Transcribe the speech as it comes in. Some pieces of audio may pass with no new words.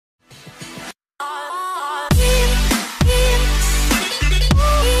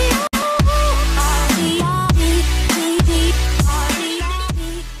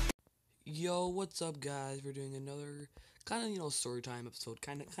What's up, guys? We're doing another kind of, story time episode.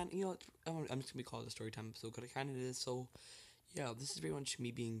 I'm just gonna call it a story time episode because it kind of is. So, yeah, this is very much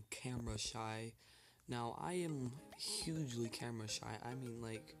me being camera shy. Now, I am hugely camera shy. I mean,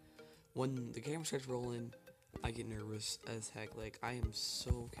 like, when the camera starts rolling, I get nervous as heck. Like, I am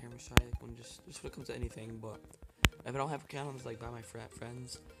so camera shy. Like, when just when it comes to anything. But if I don't have cameras, like, by my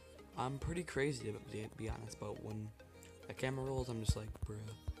friends, I'm pretty crazy to be honest. But when a camera rolls, I'm just like, bruh.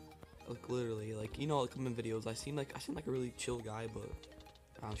 Like literally, like like in videos, I seem like a really chill guy, but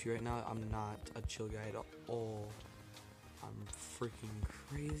honestly, right now I'm not a chill guy at all. I'm freaking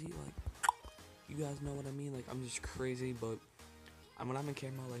crazy. Like you guys know what I mean. Like I'm just crazy, but when I'm in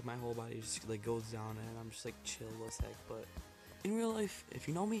camera, like my whole body just like goes down, and I'm just like chill as heck. But in real life, if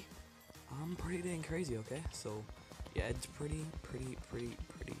you know me, I'm pretty dang crazy. Okay, so yeah, it's pretty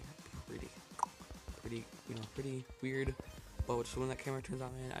weird. But just when that camera turns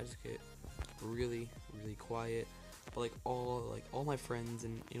on, man, I just get really quiet. But like all my friends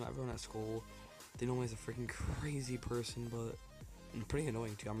and everyone at school, they know me as a freaking crazy person, but I'm pretty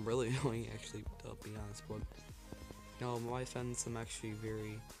annoying too. I'm really annoying actually, to be honest. But no, my friends, I'm actually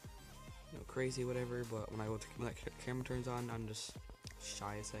very crazy whatever. But when that camera turns on, I'm just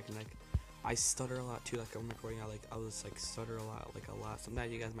shy as heck, and like I stutter a lot too. Like I'm recording, I was like stutter a lot.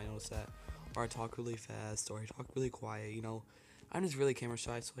 Sometimes you guys might notice that, or I talk really fast, or I talk really quiet. I'm just really camera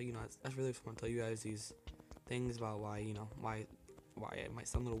shy, so that's really fun to tell you guys these things about why I might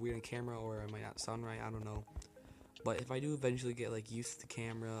sound a little weird on camera, or I might not sound right. I don't know. But if I do eventually get like used to the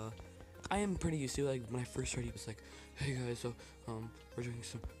camera, I am pretty used to it. Like when I first started, it was like, hey guys, so we're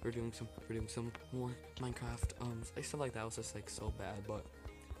doing some more Minecraft. Like stuff like that was just like so bad, but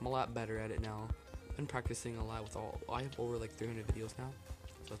I'm a lot better at it now. Been practicing a lot with I have over like 300 videos now,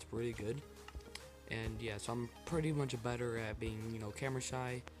 so that's pretty good. And yeah, so I'm pretty much better at being, camera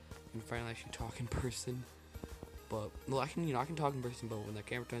shy and finally actually talk in person. But well, I can talk in person, but when the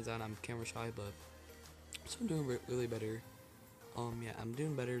camera turns on, I'm camera shy. But so I'm doing really better. Yeah, I'm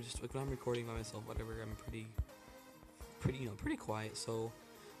doing better. Just like when I'm recording by myself, whatever. I'm pretty quiet. So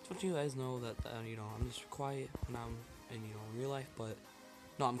just want you guys know that I'm just quiet when I'm in real life. But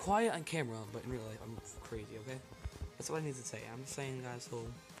no, I'm quiet on camera, but in real life I'm crazy. Okay, that's what I need to say. I'm just saying, guys. So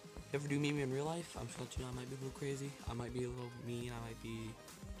if you ever do meet me in real life, I'm just gonna let you know I might be a little crazy. I might be a little mean. I might be,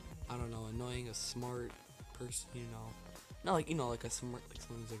 I don't know, annoying, a smart person. Not like like a smart, like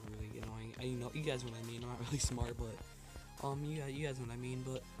someone's like really annoying. You guys know what I mean. I'm not really smart, but you guys know what I mean.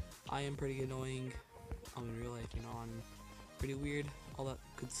 But I am pretty annoying. In real life, I'm pretty weird, all that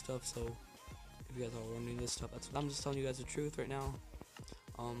good stuff. So if you guys are wondering this stuff, I'm just telling you guys the truth right now.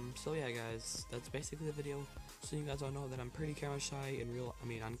 So yeah, guys, that's basically the video. So you guys all know that I'm pretty camera shy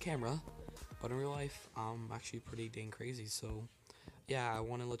on camera, but in real life, I'm actually pretty dang crazy. So yeah, I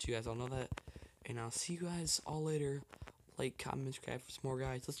want to let you guys all know that, and I'll see you guys all later. Like, comment, subscribe for some more,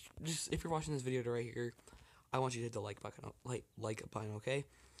 guys. Let's just, if you're watching this video right here, I want you to hit the like button, okay?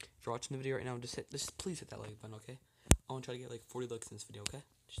 If you're watching the video right now, just please hit that like button, okay? I want to try to get like 40 likes in this video, okay?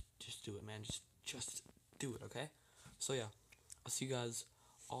 Just do it, man. Just do it, okay? So yeah, I'll see you guys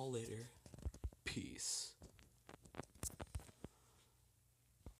all later. Peace.